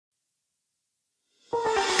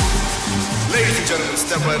gentlemen,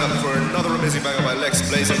 step right up for another amazing banger by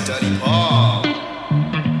LexBlaze and Daddy Paul.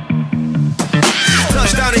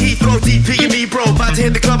 Touchdown to Heathrow, DP and me, bro. About to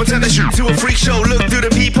hit the club and turn the shoot to a freak show. Look through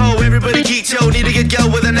the peephole, everybody geek, yo. Need to get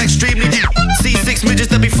girl with an extremely deep. See 6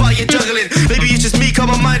 midgets that be fighting, juggling. Maybe it's just me, cause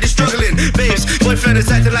my mind is struggling. Babes, boyfriend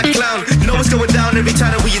is acting like a clown. You know what's going down every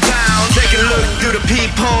time that we are down. Take a look through the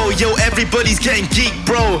peephole, yo. Everybody's getting geek,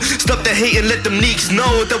 bro. Stop the hate and let them neeks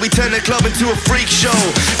know that we turn the club into a freak show.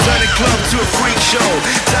 Turn the club to a freak show.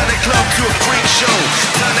 Turn the club to a freak show.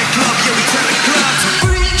 Turn the club, yeah, we turn the club to a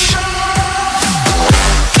freak show.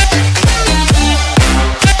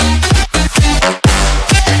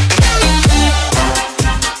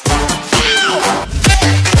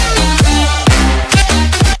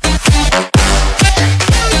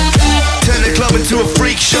 To a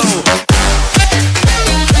freak show.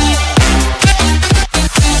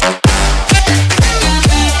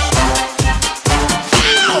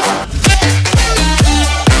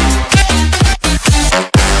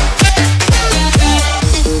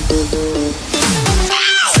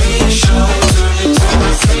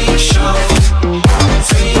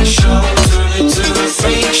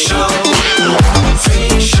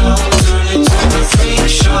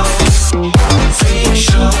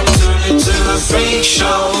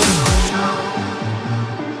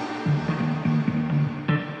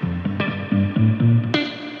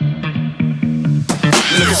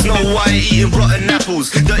 Snow White eating rotten apples,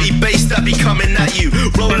 dirty bass that be coming at you.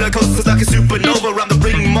 Roller coasters like a supernova, around the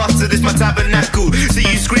ringmaster, this my tabernacle. See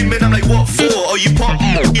you screaming, I'm like, what for? Oh, you pop?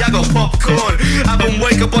 Yeah, I got popcorn. I haven't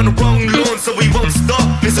wake up on the wrong lawn, so we won't stop,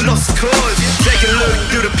 it's a lost cause. Take a look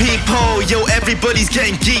through the peephole, yo, everybody's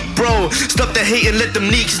getting geek, bro. Stop the hate and let them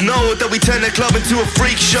neeks know that we turn the club into a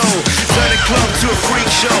freak show. Turn the club to a freak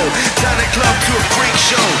show. Turn the club to a freak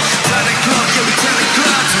show. Turn the club, yeah, we turn the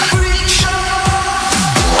club to